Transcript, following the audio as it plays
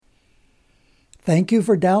Thank you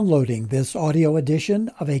for downloading this audio edition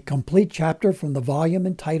of a complete chapter from the volume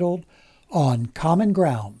entitled On Common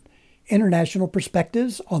Ground, International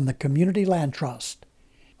Perspectives on the Community Land Trust.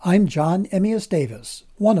 I'm John Emmius Davis,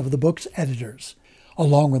 one of the book's editors,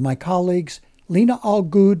 along with my colleagues Lina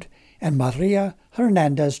Algood and Maria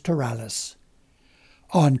Hernandez Torrales.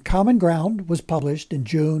 On Common Ground was published in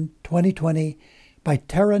June 2020 by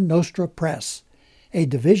Terra Nostra Press, a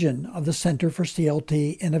division of the Center for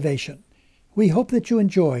CLT Innovation. We hope that you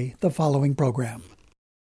enjoy the following program.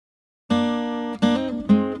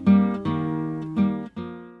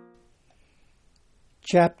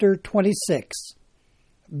 Chapter 26,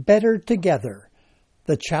 Better Together,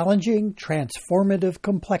 the Challenging Transformative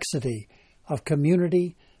Complexity of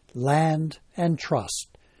Community, Land, and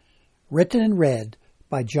Trust. Written and read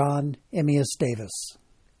by John Emmius Davis.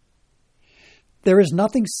 There is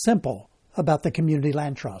nothing simple about the Community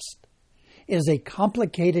Land Trust. It is a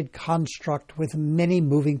complicated construct with many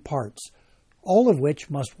moving parts, all of which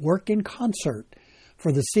must work in concert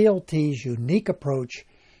for the CLT's unique approach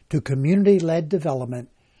to community-led development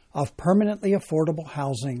of permanently affordable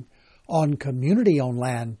housing on community-owned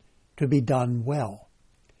land to be done well.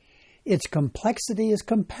 Its complexity is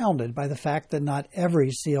compounded by the fact that not every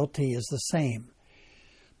CLT is the same.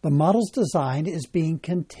 The model's design is being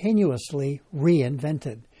continuously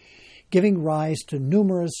reinvented, giving rise to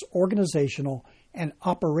numerous organizational and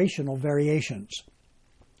operational variations.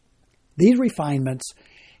 These refinements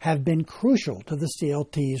have been crucial to the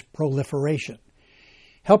CLT's proliferation,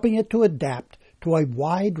 helping it to adapt to a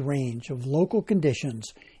wide range of local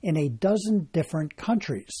conditions in a dozen different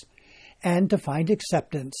countries, and to find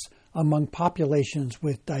acceptance among populations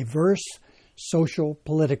with diverse social,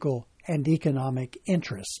 political, and economic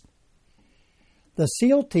interests. The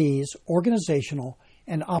CLT's organizational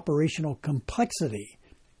and operational complexity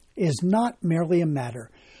is not merely a matter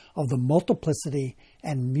of the multiplicity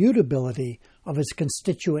and mutability of its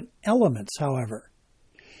constituent elements, however.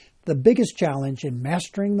 The biggest challenge in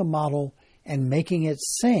mastering the model and making it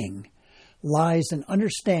sing lies in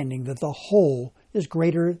understanding that the whole is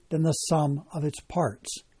greater than the sum of its parts.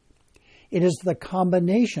 It is the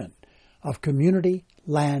combination of community,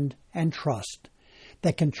 land, and trust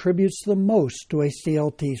that contributes the most to a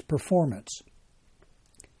CLT's performance.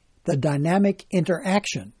 The dynamic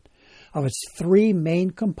interaction of its three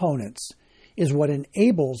main components is what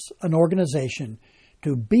enables an organization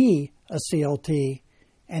to be a CLT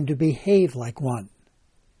and to behave like one.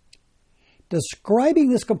 Describing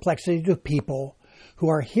this complexity to people who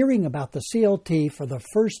are hearing about the CLT for the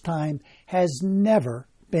first time has never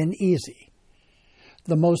been easy.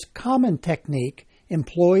 The most common technique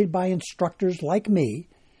employed by instructors like me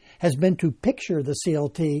has been to picture the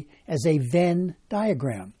CLT as a Venn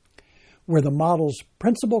diagram, where the model's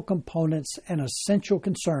principal components and essential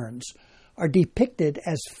concerns are depicted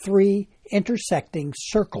as three intersecting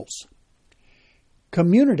circles.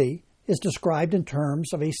 Community is described in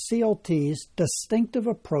terms of a CLT's distinctive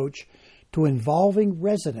approach to involving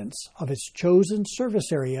residents of its chosen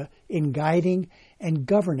service area in guiding and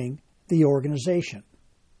governing the organization.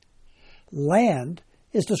 Land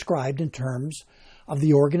is described in terms of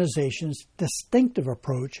the organization's distinctive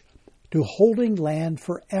approach to holding land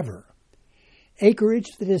forever. Acreage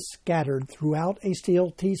that is scattered throughout a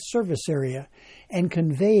CLT service area and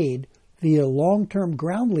conveyed via long-term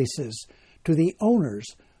ground leases to the owners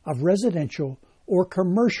of residential or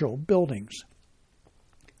commercial buildings.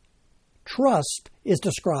 Trust is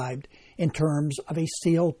described in terms of a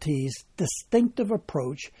CLT's distinctive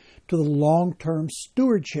approach to the long-term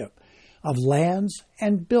stewardship of lands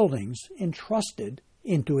and buildings entrusted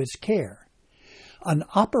into its care, an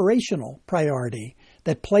operational priority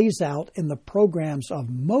that plays out in the programs of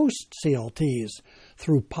most CLTs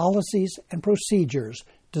through policies and procedures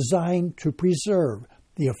designed to preserve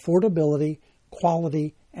the affordability,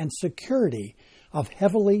 quality, and security of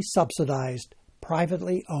heavily subsidized,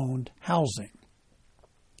 privately owned housing.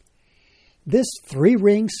 This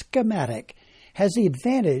three-ring schematic has the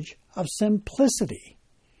advantage of simplicity.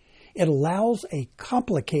 It allows a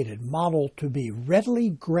complicated model to be readily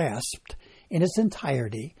grasped in its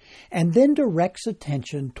entirety and then directs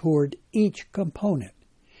attention toward each component,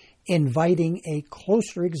 inviting a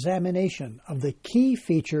closer examination of the key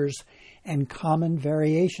features and common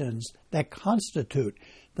variations that constitute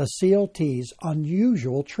the CLT's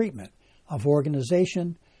unusual treatment of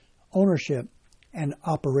organization, ownership, and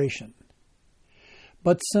operation.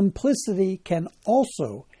 But simplicity can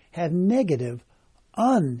also have negative,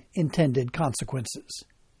 unintended consequences.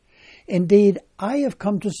 Indeed, I have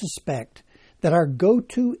come to suspect that our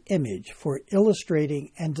go-to image for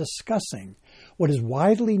illustrating and discussing what is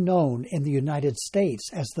widely known in the United States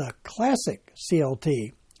as the classic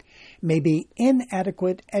CLT may be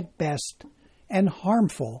inadequate at best and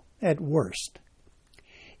harmful at worst.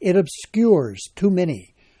 It obscures too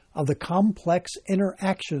many of the complex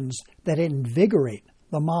interactions that invigorate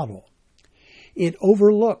the model. It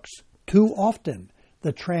overlooks too often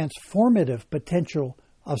the transformative potential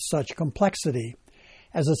of such complexity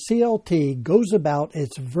as a CLT goes about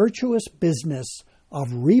its virtuous business of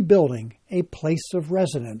rebuilding a place of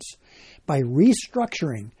residence by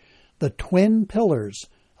restructuring the twin pillars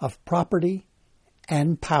of property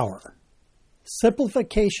and power.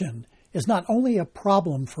 Simplification is not only a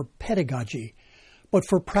problem for pedagogy, but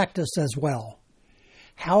for practice as well.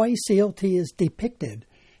 How a CLT is depicted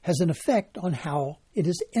has an effect on how it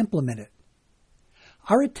is implemented.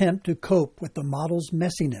 Our attempt to cope with the model's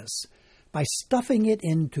messiness by stuffing it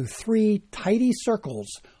into 3 tidy circles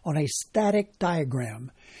on a static diagram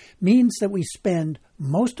means that we spend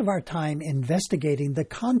most of our time investigating the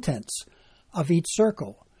contents of each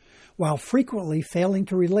circle, while frequently failing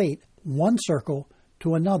to relate one circle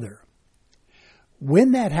to another.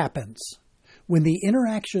 When that happens, when the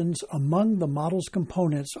interactions among the model's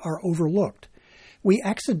components are overlooked, we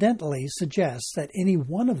accidentally suggest that any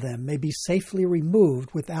one of them may be safely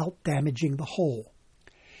removed without damaging the whole.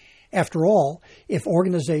 After all, if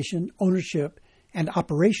organization, ownership, and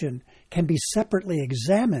operation can be separately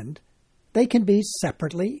examined, they can be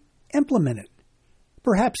separately implemented,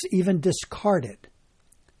 perhaps even discarded,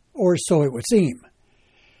 or so it would seem.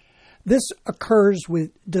 This occurs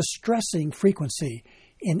with distressing frequency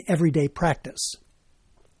in everyday practice.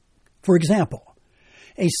 For example,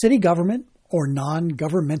 a city government or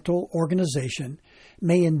non-governmental organization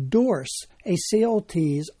may endorse a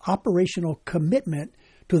CLT's operational commitment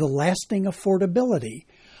to the lasting affordability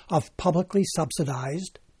of publicly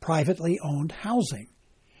subsidized, privately owned housing,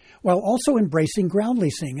 while also embracing ground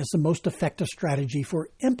leasing as the most effective strategy for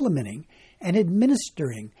implementing and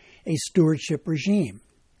administering a stewardship regime.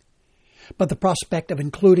 But the prospect of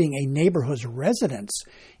including a neighborhood's residents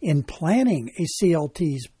in planning a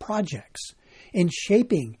CLT's projects, in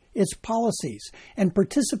shaping its policies, and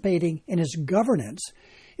participating in its governance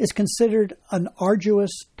is considered an arduous,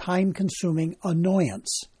 time-consuming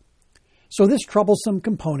annoyance. So this troublesome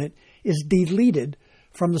component is deleted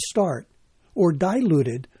from the start or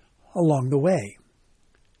diluted along the way.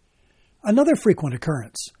 Another frequent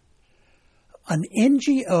occurrence. An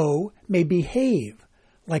NGO may behave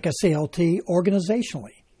like a CLT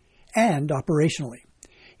organizationally and operationally,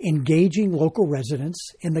 engaging local residents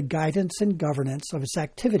in the guidance and governance of its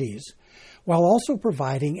activities, while also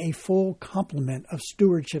providing a full complement of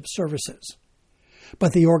stewardship services.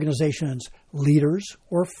 But the organization's leaders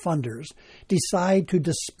or funders decide to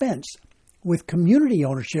dispense with community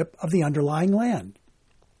ownership of the underlying land.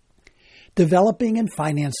 Developing and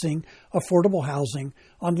financing affordable housing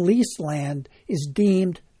on leased land is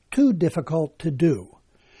deemed too difficult to do.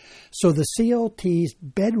 So the CLT's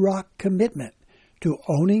bedrock commitment to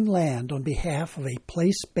owning land on behalf of a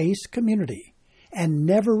place-based community and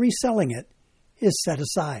never reselling it is set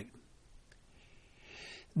aside.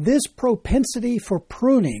 This propensity for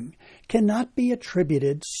pruning cannot be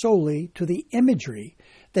attributed solely to the imagery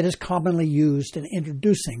that is commonly used in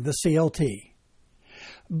introducing the CLT.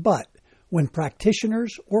 But when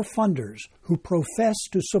practitioners or funders who profess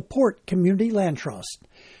to support community land trust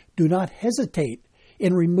do not hesitate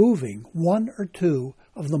in removing one or two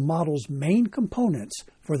of the model's main components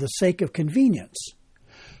for the sake of convenience,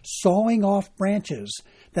 sawing off branches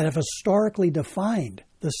that have historically defined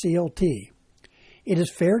the CLT, it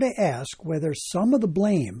is fair to ask whether some of the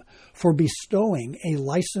blame for bestowing a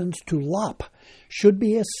license to lop should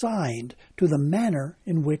be assigned to the manner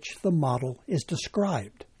in which the model is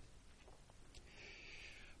described.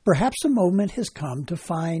 Perhaps a moment has come to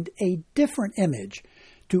find a different image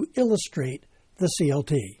to illustrate the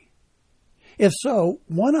CLT. If so,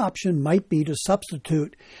 one option might be to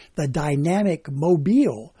substitute the dynamic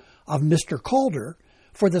mobile of Mr. Calder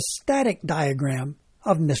for the static diagram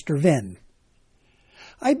of Mr. Venn.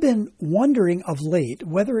 I've been wondering of late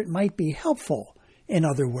whether it might be helpful, in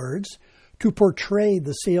other words, to portray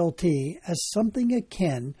the CLT as something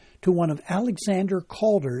akin to one of Alexander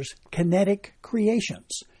Calder's kinetic creations,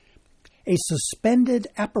 a suspended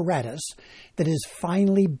apparatus that is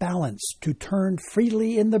finely balanced to turn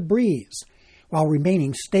freely in the breeze while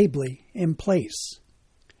remaining stably in place.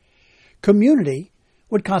 Community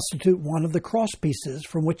would constitute one of the crosspieces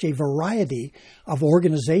from which a variety of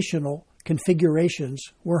organizational configurations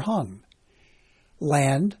were hung.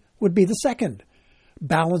 Land would be the second,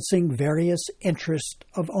 balancing various interests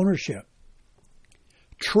of ownership.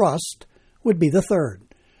 Trust would be the third,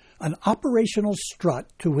 an operational strut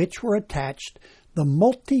to which were attached the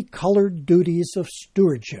multicolored duties of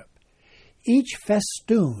stewardship, each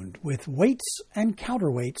festooned with weights and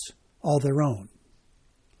counterweights all their own.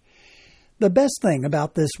 The best thing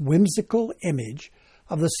about this whimsical image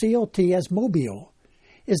of the CLT as mobile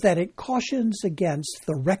is that it cautions against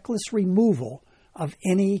the reckless removal of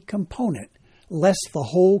any component, lest the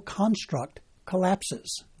whole construct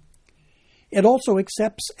collapses. It also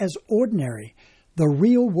accepts as ordinary the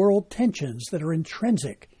real-world tensions that are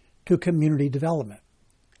intrinsic to community development.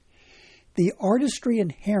 The artistry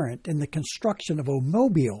inherent in the construction of a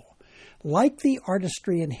mobile, like the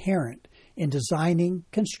artistry inherent in designing,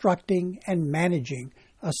 constructing, and managing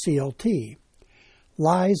a CLT,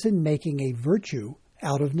 lies in making a virtue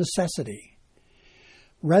out of necessity.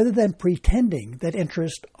 Rather than pretending that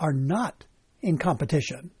interests are not in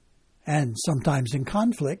competition, and sometimes in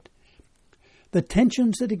conflict, the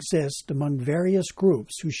tensions that exist among various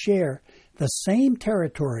groups who share the same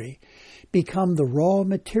territory become the raw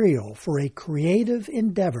material for a creative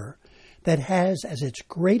endeavor that has as its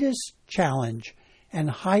greatest challenge and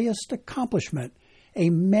highest accomplishment a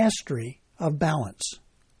mastery of balance.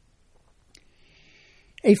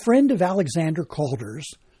 A friend of Alexander Calder's,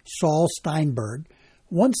 Saul Steinberg,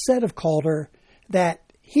 once said of Calder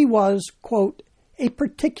that he was, quote, a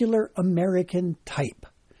particular American type,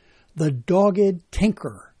 the dogged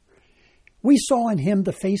tinkerer. We saw in him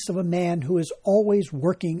the face of a man who is always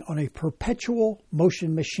working on a perpetual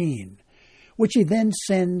motion machine, which he then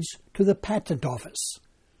sends to the patent office.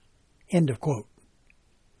 End of quote.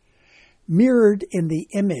 Mirrored in the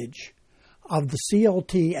image of the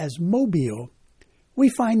CLT as mobile, we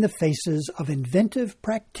find the faces of inventive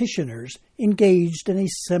practitioners engaged in a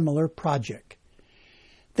similar project.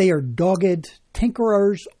 They are dogged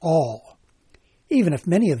tinkerers all, even if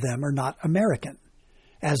many of them are not American,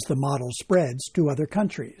 as the model spreads to other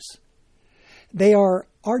countries. They are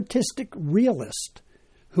artistic realists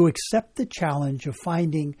who accept the challenge of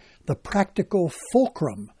finding the practical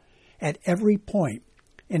fulcrum at every point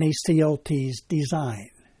in a CLT's design.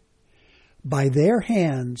 By their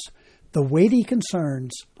hands, the weighty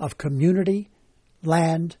concerns of community,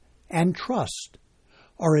 land, and trust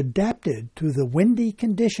are adapted to the windy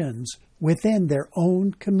conditions within their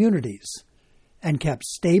own communities and kept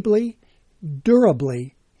stably,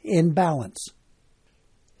 durably in balance.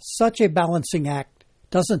 Such a balancing act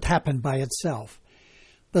doesn't happen by itself.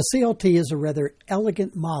 The CLT is a rather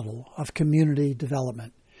elegant model of community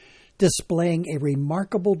development, displaying a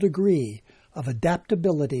remarkable degree of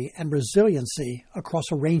adaptability and resiliency across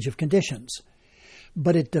a range of conditions.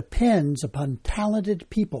 But it depends upon talented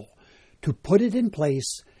people to put it in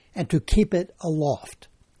place and to keep it aloft.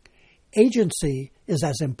 Agency is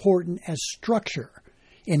as important as structure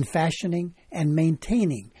in fashioning and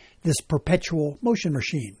maintaining this perpetual motion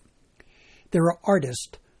machine. There are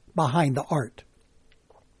artists behind the art.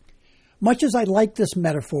 Much as I like this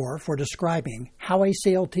metaphor for describing how a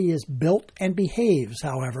CLT is built and behaves,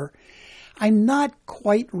 however, I'm not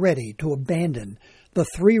quite ready to abandon the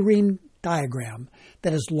three-ring diagram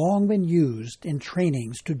that has long been used in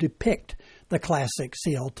trainings to depict the classic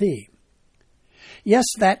CLT. Yes,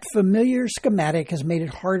 that familiar schematic has made it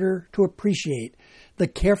harder to appreciate the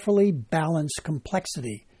carefully balanced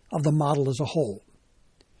complexity of the model as a whole.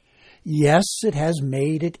 Yes, it has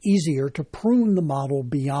made it easier to prune the model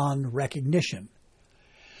beyond recognition.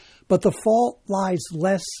 But the fault lies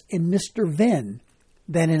less in Mr. Venn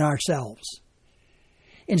than in ourselves.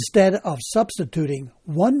 Instead of substituting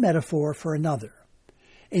one metaphor for another,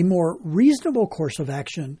 a more reasonable course of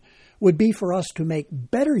action would be for us to make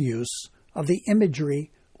better use of the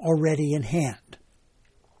imagery already in hand.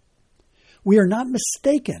 We are not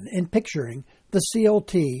mistaken in picturing the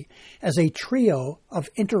CLT as a trio of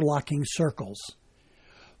interlocking circles,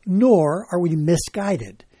 nor are we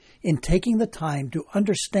misguided in taking the time to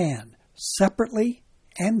understand separately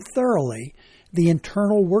and thoroughly the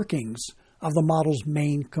internal workings of the model's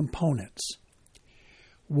main components.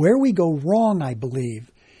 Where we go wrong, I believe,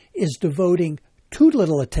 is devoting too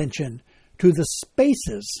little attention to the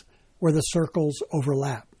spaces where the circles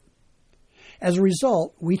overlap. As a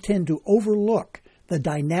result, we tend to overlook the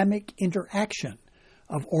dynamic interaction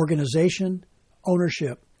of organization,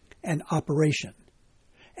 ownership, and operation,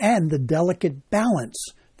 and the delicate balance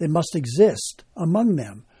that must exist among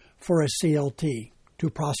them for a CLT to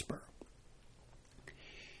prosper.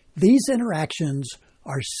 These interactions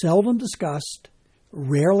are seldom discussed,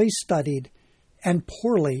 rarely studied, and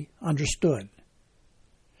poorly understood.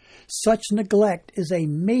 Such neglect is a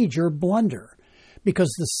major blunder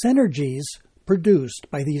because the synergies produced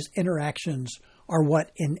by these interactions are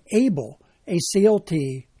what enable a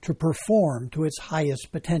CLT to perform to its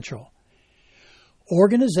highest potential.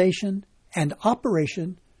 Organization and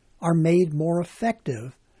operation are made more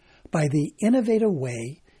effective by the innovative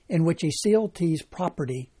way in which a CLT's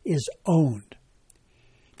property is owned.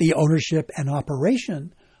 The ownership and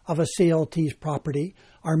operation of a CLT's property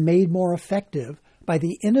are made more effective by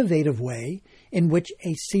the innovative way in which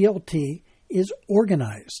a CLT is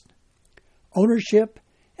organized. Ownership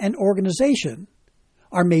and organization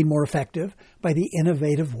are made more effective by the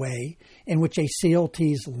innovative way in which a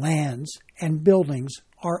CLT's lands and buildings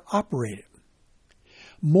are operated.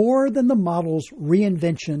 More than the model's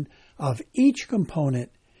reinvention of each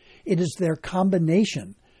component, it is their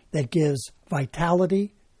combination that gives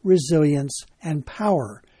vitality, resilience, and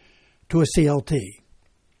power to a CLT.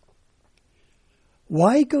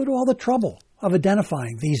 Why go to all the trouble of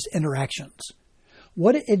identifying these interactions?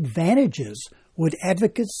 What advantages would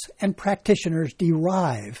advocates and practitioners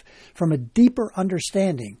derive from a deeper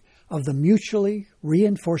understanding of the mutually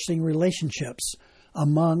reinforcing relationships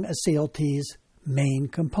among a CLT's main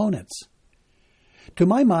components? To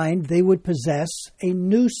my mind, they would possess a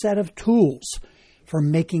new set of tools for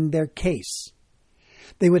making their case.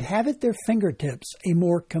 They would have at their fingertips a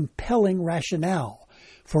more compelling rationale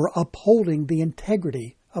for upholding the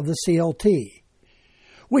integrity of the CLT,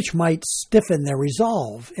 which might stiffen their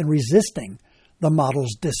resolve in resisting the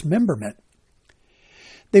model's dismemberment.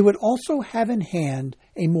 They would also have in hand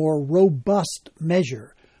a more robust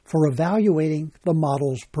measure for evaluating the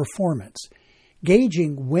model's performance,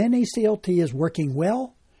 gauging when a CLT is working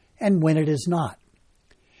well and when it is not,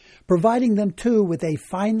 providing them too with a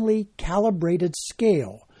finely calibrated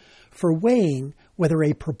scale for weighing whether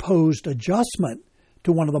a proposed adjustment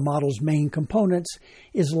to one of the model's main components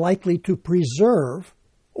is likely to preserve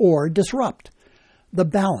or disrupt the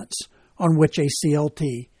balance on which a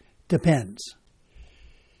CLT depends.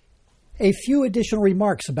 A few additional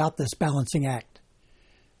remarks about this balancing act.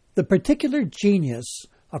 The particular genius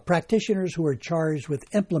of practitioners who are charged with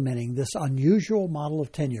implementing this unusual model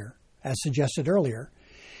of tenure, as suggested earlier,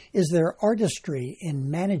 is their artistry in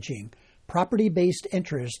managing property-based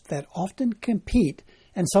interests that often compete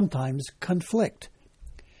and sometimes conflict.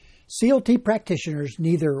 CLT practitioners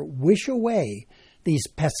neither wish away these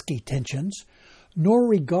pesky tensions nor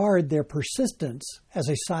regard their persistence as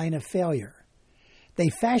a sign of failure. They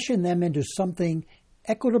fashion them into something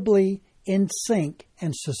equitably in sync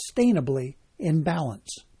and sustainably in balance.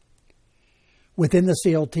 Within the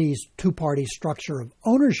CLT's two-party structure of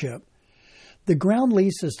ownership, the ground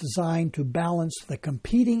lease is designed to balance the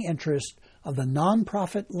competing interests of the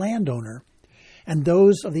nonprofit landowner and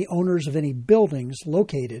those of the owners of any buildings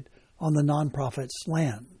located on the nonprofit's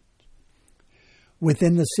land.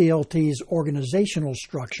 Within the CLT's organizational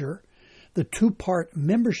structure, the two-part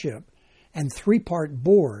membership and three-part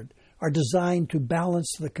board are designed to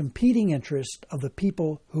balance the competing interests of the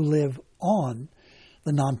people who live on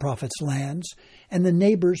the nonprofit's lands and the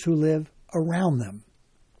neighbors who live around them.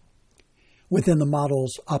 Within the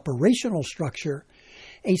model's operational structure,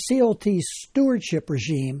 a CLT stewardship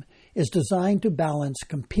regime is designed to balance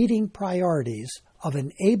competing priorities of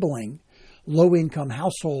enabling low-income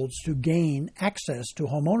households to gain access to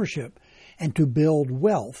homeownership and to build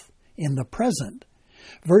wealth in the present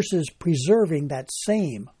versus preserving that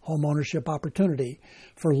same homeownership opportunity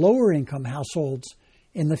for lower-income households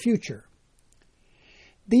in the future.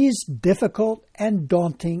 These difficult and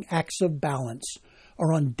daunting acts of balance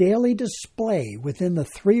are on daily display within the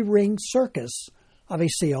three-ring circus of a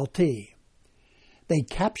CLT. They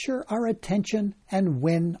capture our attention and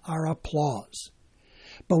win our applause.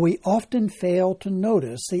 But we often fail to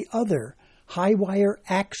notice the other high-wire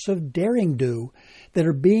acts of derring-do that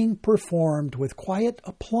are being performed with quiet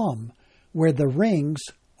aplomb where the rings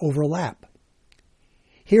overlap.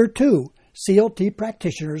 Here, too, CLT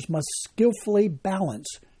practitioners must skillfully balance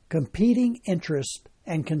competing interests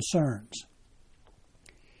and concerns.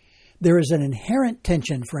 There is an inherent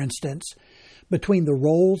tension, for instance, between the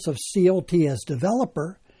roles of CLT as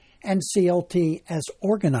developer and CLT as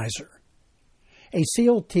organizer. A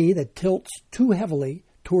CLT that tilts too heavily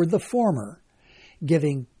toward the former,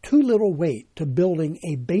 giving too little weight to building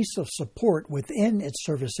a base of support within its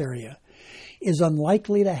service area, is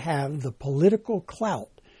unlikely to have the political clout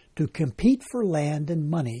to compete for land and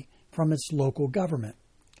money from its local government.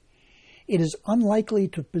 It is unlikely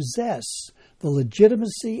to possess the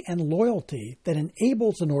legitimacy and loyalty that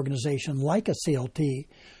enables an organization like a CLT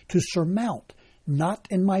to surmount not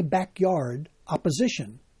in my backyard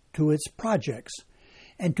opposition to its projects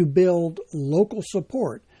and to build local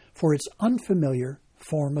support for its unfamiliar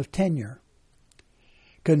form of tenure.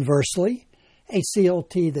 Conversely, a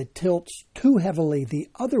CLT that tilts too heavily the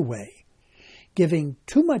other way giving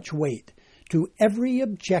too much weight to every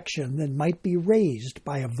objection that might be raised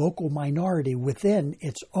by a vocal minority within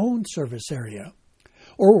its own service area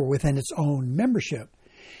or within its own membership,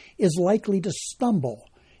 is likely to stumble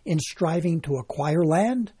in striving to acquire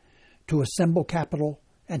land, to assemble capital,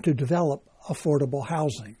 and to develop affordable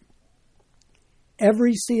housing.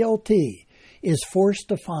 Every CLT is forced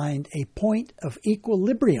to find a point of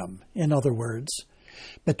equilibrium, in other words,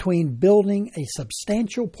 between building a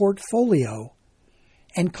substantial portfolio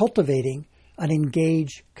and cultivating an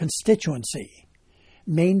engaged constituency,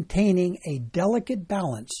 maintaining a delicate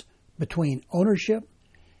balance between ownership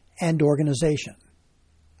and organization.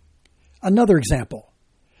 Another example,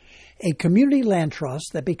 a community land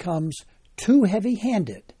trust that becomes too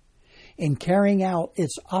heavy-handed in carrying out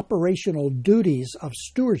its operational duties of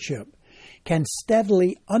stewardship can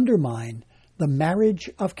steadily undermine the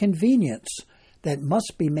marriage of convenience that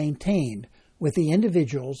must be maintained with the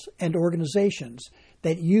individuals and organizations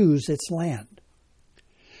that use its land.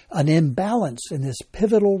 An imbalance in this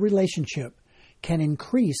pivotal relationship can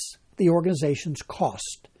increase the organization's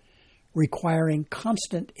cost, requiring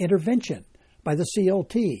constant intervention by the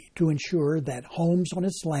CLT to ensure that homes on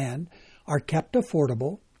its land are kept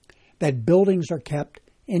affordable, that buildings are kept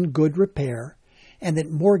in good repair, and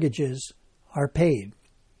that mortgages are paid.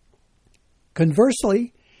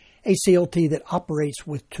 Conversely, a CLT that operates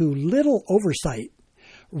with too little oversight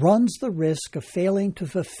runs the risk of failing to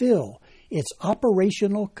fulfill its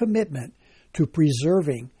operational commitment to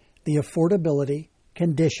preserving the affordability,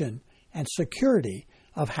 condition, and security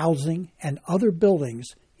of housing and other buildings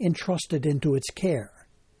entrusted into its care.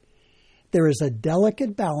 There is a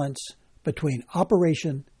delicate balance between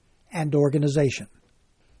operation and organization.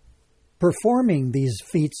 Performing these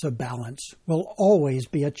feats of balance will always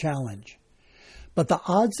be a challenge, but the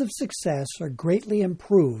odds of success are greatly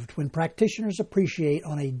improved when practitioners appreciate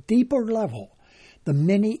on a deeper level the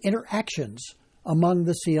many interactions among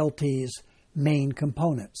the CLT's main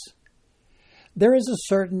components. There is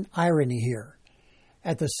a certain irony here.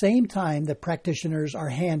 At the same time that practitioners are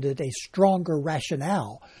handed a stronger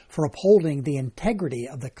rationale for upholding the integrity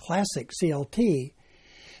of the classic CLT,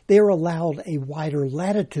 they are allowed a wider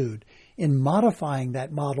latitude in modifying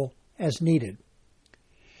that model as needed.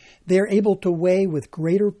 They are able to weigh with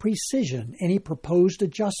greater precision any proposed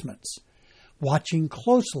adjustments, watching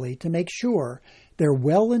closely to make sure their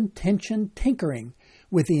well-intentioned tinkering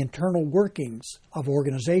with the internal workings of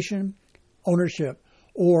organization, ownership,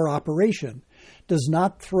 or operation does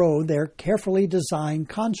not throw their carefully designed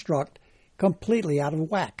construct completely out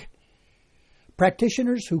of whack.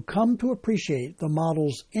 Practitioners who come to appreciate the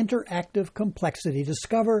model's interactive complexity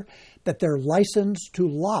discover that their license to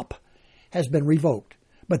lop has been revoked,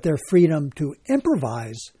 but their freedom to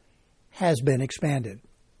improvise has been expanded.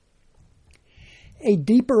 A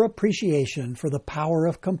deeper appreciation for the power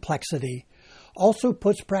of complexity also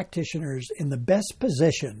puts practitioners in the best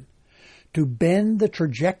position to bend the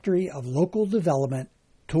trajectory of local development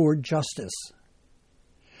toward justice.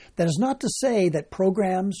 That is not to say that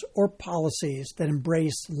programs or policies that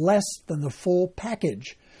embrace less than the full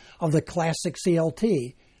package of the classic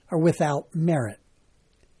CLT are without merit.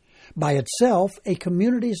 By itself, a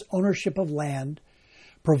community's ownership of land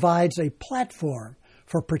provides a platform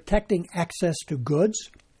for protecting access to goods,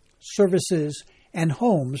 services, and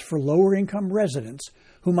homes for lower-income residents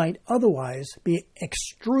who might otherwise be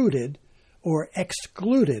extruded or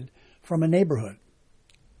excluded from a neighborhood.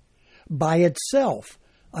 By itself,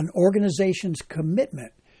 an organization's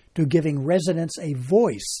commitment to giving residents a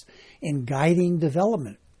voice in guiding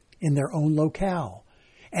development in their own locale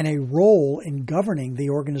and a role in governing the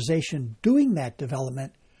organization doing that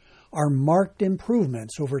development are marked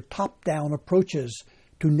improvements over top-down approaches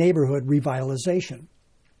to neighborhood revitalization.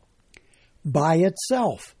 By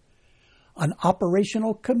itself, an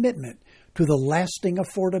operational commitment to the lasting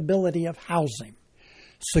affordability of housing,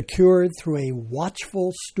 secured through a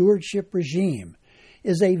watchful stewardship regime,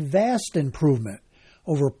 is a vast improvement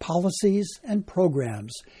over policies and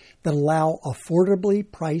programs that allow affordably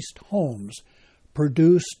priced homes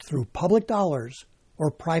produced through public dollars or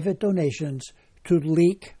private donations to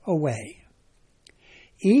leak away.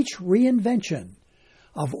 Each reinvention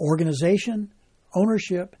of organization,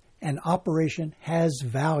 ownership, and operation has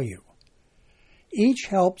value. Each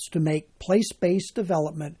helps to make place-based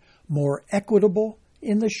development more equitable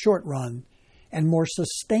in the short run and more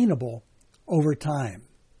sustainable over time.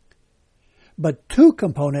 But 2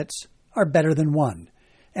 components are better than 1,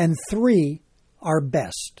 and 3 are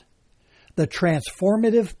best. The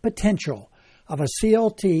transformative potential of a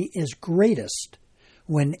CLT is greatest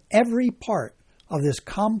when every part of this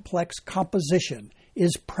complex composition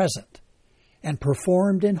is present, and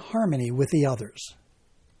performed in harmony with the others.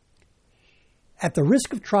 At the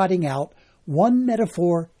risk of trotting out one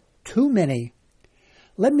metaphor too many,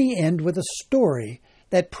 let me end with a story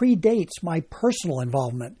that predates my personal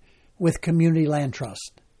involvement with Community Land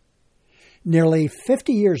Trust. Nearly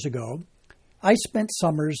 50 years ago, I spent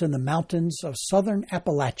summers in the mountains of southern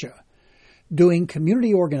Appalachia doing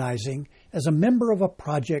community organizing as a member of a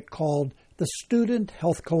project called the Student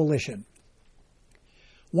Health Coalition.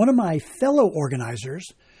 One of my fellow organizers,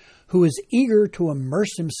 who is eager to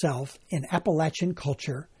immerse himself in Appalachian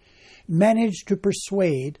culture, managed to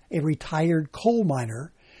persuade a retired coal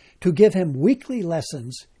miner to give him weekly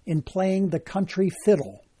lessons in playing the country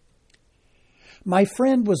fiddle. My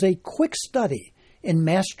friend was a quick study in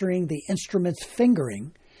mastering the instrument's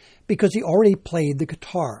fingering because he already played the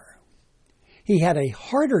guitar. He had a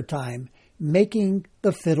harder time making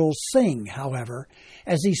the fiddle sing, however,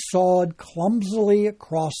 as he sawed clumsily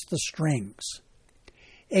across the strings.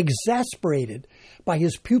 Exasperated by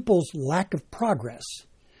his pupil's lack of progress,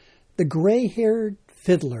 the gray-haired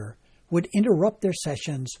fiddler would interrupt their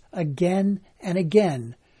sessions again and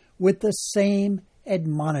again with the same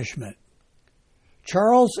admonishment.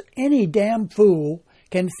 "Charles, any damn fool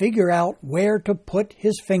can figure out where to put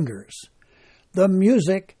his fingers. The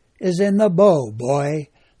music is in the bow, boy.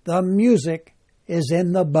 The music is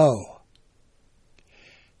in the bow."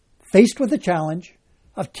 Faced with the challenge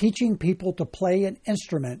of teaching people to play an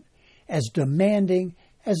instrument as demanding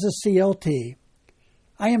as the CLT,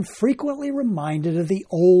 I am frequently reminded of the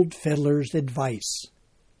old fiddler's advice.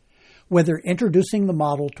 Whether introducing the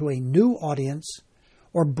model to a new audience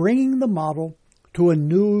or bringing the model to a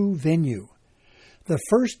new venue, the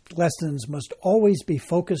first lessons must always be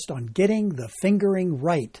focused on getting the fingering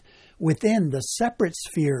right within the separate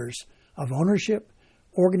spheres of ownership,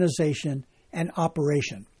 organization, and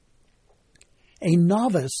operation. A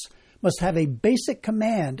novice must have a basic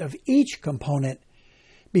command of each component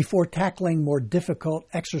before tackling more difficult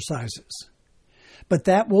exercises. But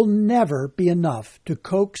that will never be enough to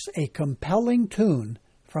coax a compelling tune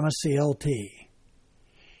from a CLT.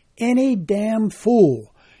 Any damn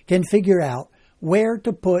fool can figure out where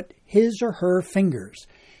to put his or her fingers,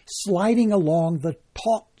 sliding along the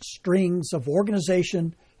taut strings of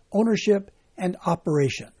organization, ownership, and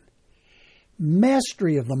operation.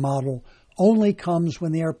 Mastery of the model only comes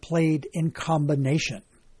when they are played in combination.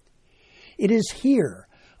 It is here,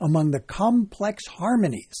 among the complex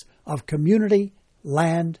harmonies of community,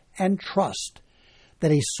 land, and trust,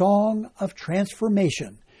 that a song of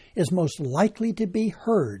transformation is most likely to be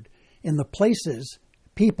heard in the places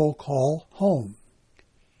people call home.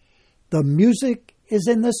 The music is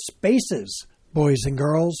in the spaces, boys and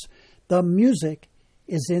girls. The music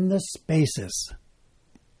is in the spaces.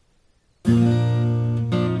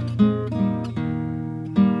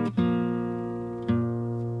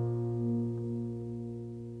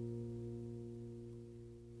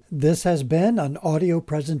 This has been an audio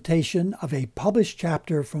presentation of a published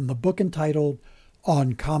chapter from the book entitled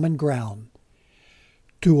On Common Ground.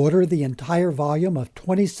 To order the entire volume of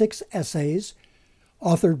 26 essays,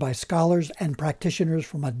 authored by scholars and practitioners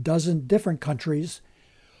from a dozen different countries,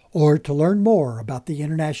 or to learn more about the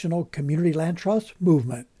International Community Land Trust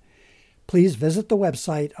movement, please visit the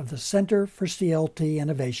website of the Center for CLT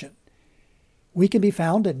Innovation. We can be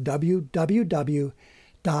found at www.cltweb.org.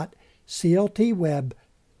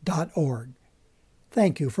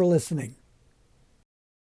 Thank you for listening.